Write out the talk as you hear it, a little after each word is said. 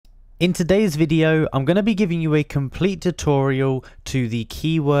In today's video, I'm going to be giving you a complete tutorial to the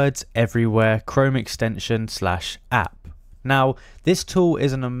Keywords Everywhere Chrome extension / app. Now, this tool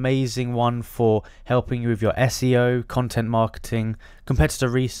is an amazing one for helping you with your SEO, content marketing, competitor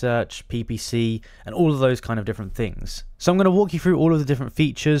research, PPC, and all of those kind of different things. So I'm going to walk you through all of the different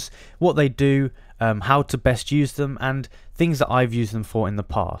features, what they do, how to best use them, and things that I've used them for in the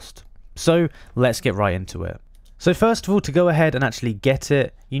past. So let's get right into it. So first of all, to go ahead and actually get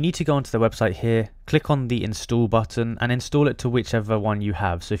it, you need to go onto the website here, click on the install button and install it to whichever one you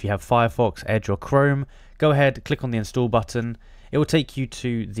have. So if you have Firefox, Edge or Chrome, go ahead, click on the install button. It will take you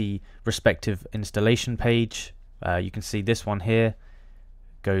to the respective installation page. You can see this one here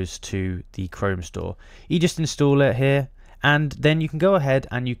goes to the Chrome store. You just install it here and then you can go ahead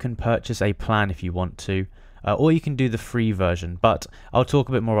and you can purchase a plan if you want to, or you can do the free version, but I'll talk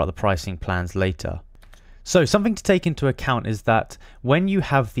a bit more about the pricing plans later. So something to take into account is that when you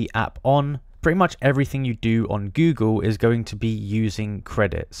have the app on, pretty much everything you do on Google is going to be using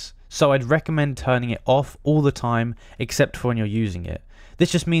credits. So I'd recommend turning it off all the time except for when you're using it.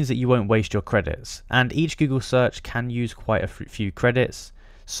 This just means that you won't waste your credits, and each Google search can use quite a few credits,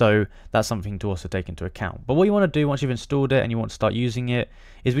 so that's something to also take into account. But what you want to do once you've installed it and you want to start using it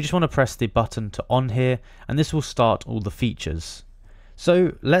is we just want to press the button to on here, and this will start all the features.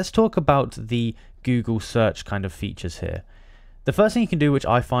 So let's talk about the Google search kind of features here. The first thing you can do, which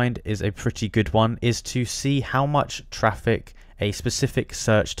I find is a pretty good one, is to see how much traffic a specific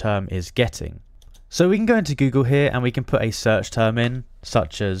search term is getting. So we can go into Google here and we can put a search term in,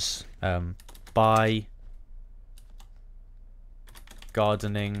 such as buy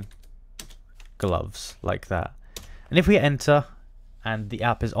gardening gloves, like that. And if we enter and the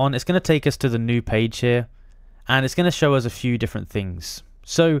app is on, it's going to take us to the new page here and it's going to show us a few different things.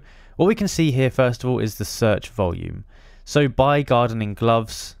 So what we can see here first of all is the search volume. So buy gardening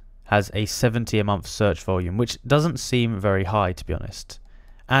gloves has a 70 a month search volume, which doesn't seem very high to be honest.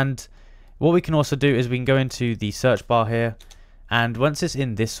 And what we can also do is we can go into the search bar here, and once it's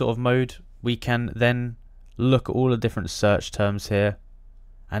in this sort of mode, we can then look at all the different search terms here,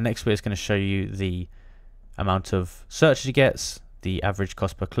 and next we're just going to show you the amount of searches it gets, the average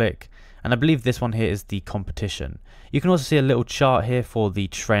cost per click, and I believe this one here is the competition. You can also see a little chart here for the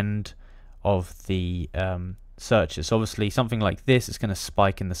trend of the searches. So obviously something like this is going to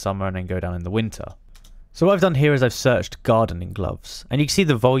spike in the summer and then go down in the winter. So what I've done here is I've searched gardening gloves, and you can see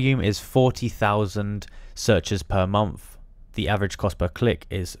the volume is 40,000 searches per month. The average cost per click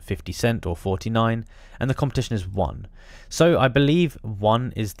is 50 cents or 49, and the competition is 1. So I believe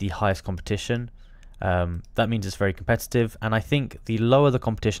 1 is the highest competition. That means it's very competitive, and I think the lower the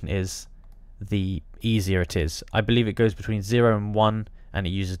competition is, the easier it is. I believe it goes between 0 and 1 and it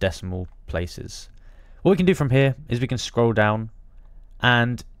uses decimal places. What we can do from here is we can scroll down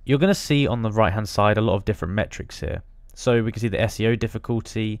and you're going to see on the right hand side a lot of different metrics here. So we can see the SEO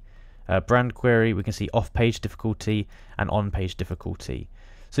difficulty, brand query, we can see off page difficulty and on page difficulty.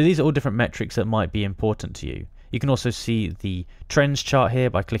 So these are all different metrics that might be important to you. You can also see the trends chart here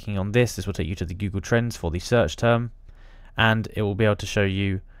by clicking on this. This will take you to the Google Trends for the search term, and it will be able to show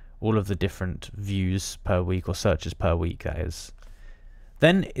you all of the different views per week, or searches per week that is.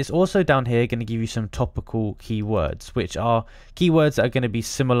 Then it's also down here going to give you some topical keywords, which are keywords that are going to be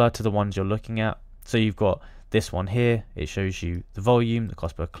similar to the ones you're looking at. So you've got this one here, it shows you the volume, the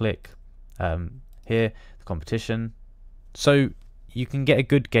cost per click, here the competition. So you can get a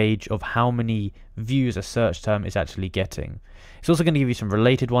good gauge of how many views a search term is actually getting. It's also going to give you some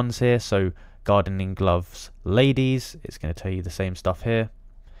related ones here, so gardening gloves ladies, it's going to tell you the same stuff here.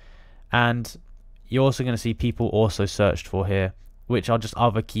 And you're also going to see people also searched for here, which are just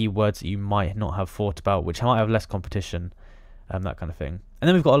other keywords that you might not have thought about, which might have less competition, that kind of thing. And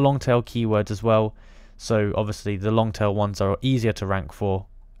then we've got a long tail keywords as well. So obviously the long tail ones are easier to rank for,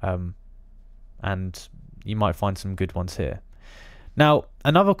 and you might find some good ones here. Now,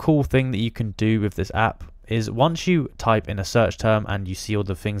 another cool thing that you can do with this app is once you type in a search term and you see all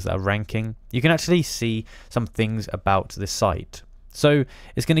the things that are ranking, you can actually see some things about this site. So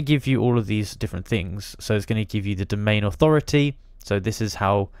it's going to give you all of these different things. So it's going to give you the domain authority. So this is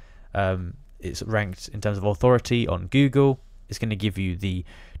how it's ranked in terms of authority on Google. It's going to give you the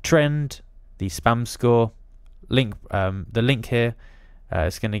trend, the spam score, link, the link here.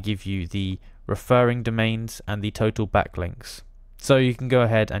 It's going to give you the referring domains and the total backlinks. So you can go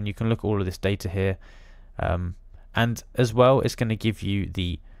ahead and you can look at all of this data here. And as well, it's going to give you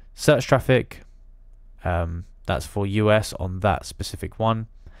the search traffic. That's for US on that specific one.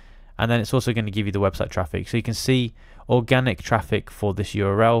 And then it's also going to give you the website traffic. So you can see organic traffic for this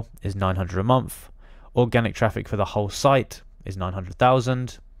URL is 900 a month. Organic traffic for the whole site is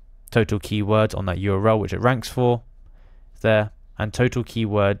 900,000. total keywords on that URL which it ranks for there, and total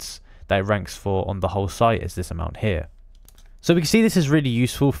keywords that it ranks for on the whole site is this amount here. So we can see this is really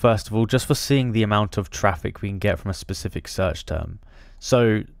useful, first of all, just for seeing the amount of traffic we can get from a specific search term.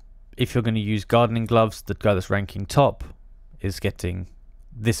 So if you're going to use gardening gloves, the guy that's ranking top is getting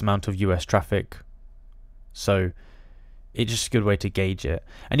this amount of US traffic. So it's just a good way to gauge it.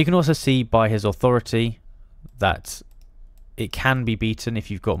 And you can also see by his authority that it can be beaten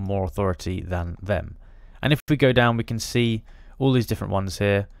if you've got more authority than them. And if we go down, we can see all these different ones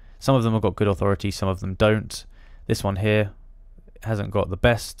here. Some of them have got good authority, some of them don't. This one here hasn't got the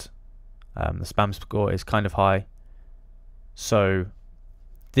best. The spam score is kind of high. So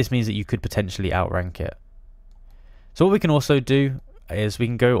this means that you could potentially outrank it. So what we can also do is we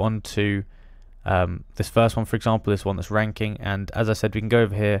can go on to this first one, for example, this one that's ranking. And as I said, we can go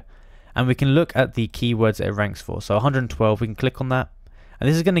over here and we can look at the keywords that it ranks for. So 112, we can click on that. And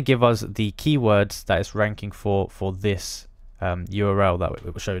this is going to give us the keywords that it's ranking for this URL that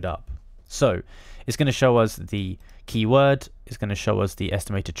it showed up. So it's going to show us the keyword, it's going to show us the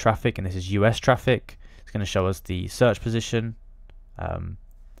estimated traffic, and this is US traffic. It's going to show us the search position,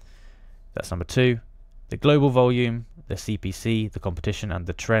 that's number 2, the global volume, the CPC, the competition, and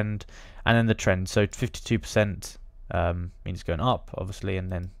the trend, and then the trend. So 52% means going up, obviously,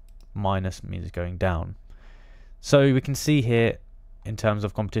 and then minus means going down. So we can see here in terms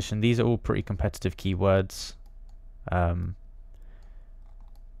of competition, these are all pretty competitive keywords.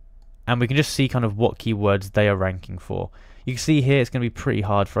 And we can just see kind of what keywords they are ranking for. You can see here it's going to be pretty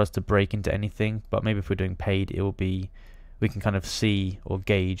hard for us to break into anything, but maybe if we're doing paid, it will be, we can kind of see or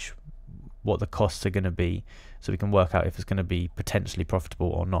gauge what the costs are going to be, so we can work out if it's going to be potentially profitable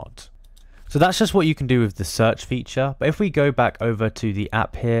or not. So that's just what you can do with the search feature. But if we go back over to the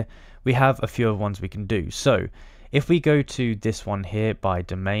app here, we have a few other ones we can do. So if we go to this one here by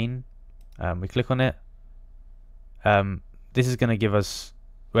domain, we click on it, this is going to give us,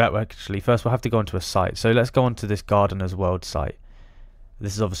 well, actually first we'll have to go onto a site. So let's go onto this Gardener's World site.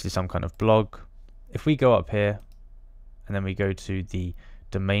 This is obviously some kind of blog. If we go up here and then we go to the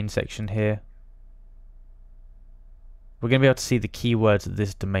domain section here, we're going to be able to see the keywords that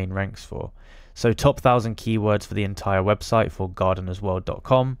this domain ranks for. So top 1,000 keywords for the entire website for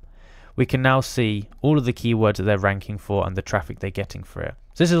gardenersworld.com. We can now see all of the keywords that they're ranking for and the traffic they're getting for it.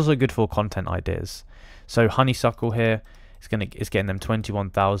 So this is also good for content ideas. So honeysuckle here is getting them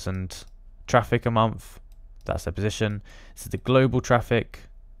 21,000 traffic a month. That's their position. This is the global traffic,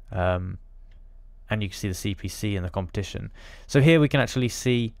 and you can see the CPC and the competition. So here we can actually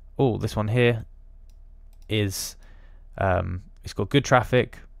see, oh, this one here is it's got good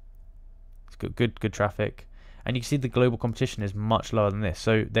traffic. It's got good traffic. And you can see the global competition is much lower than this.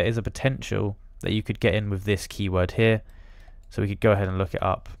 So there is a potential that you could get in with this keyword here. So we could go ahead and look it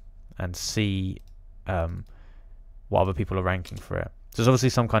up and see what other people are ranking for it. So there's obviously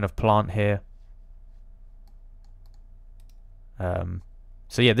some kind of plant here.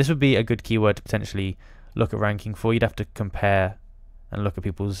 So yeah, this would be a good keyword to potentially look at ranking for. You'd have to compare and look at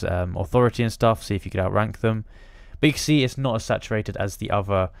people's authority and stuff, see if you could outrank them. But you can see it's not as saturated as the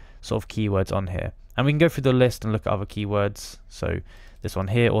other sort of keywords on here. And we can go through the list and look at other keywords. So this one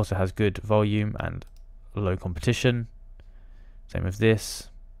here also has good volume and low competition. Same with this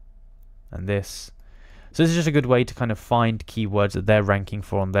and this. So this is just a good way to kind of find keywords that they're ranking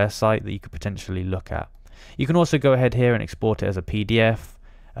for on their site that you could potentially look at. You can also go ahead here and export it as a PDF,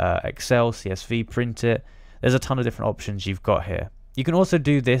 Excel, CSV, print it. There's a ton of different options you've got here. You can also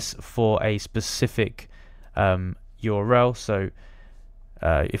do this for a specific URL. So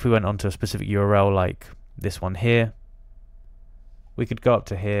if we went onto a specific URL like this one here, we could go up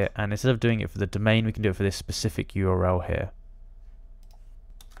to here, and instead of doing it for the domain, we can do it for this specific URL here.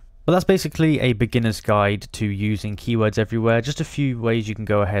 But that's basically a beginner's guide to using keywords everywhere. Just a few ways you can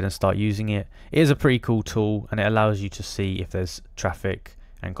go ahead and start using it. It is a pretty cool tool, and it allows you to see if there's traffic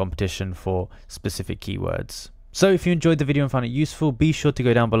and competition for specific keywords. So if you enjoyed the video and found it useful, be sure to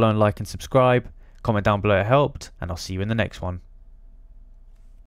go down below and like and subscribe. Comment down below it helped, and I'll see you in the next one.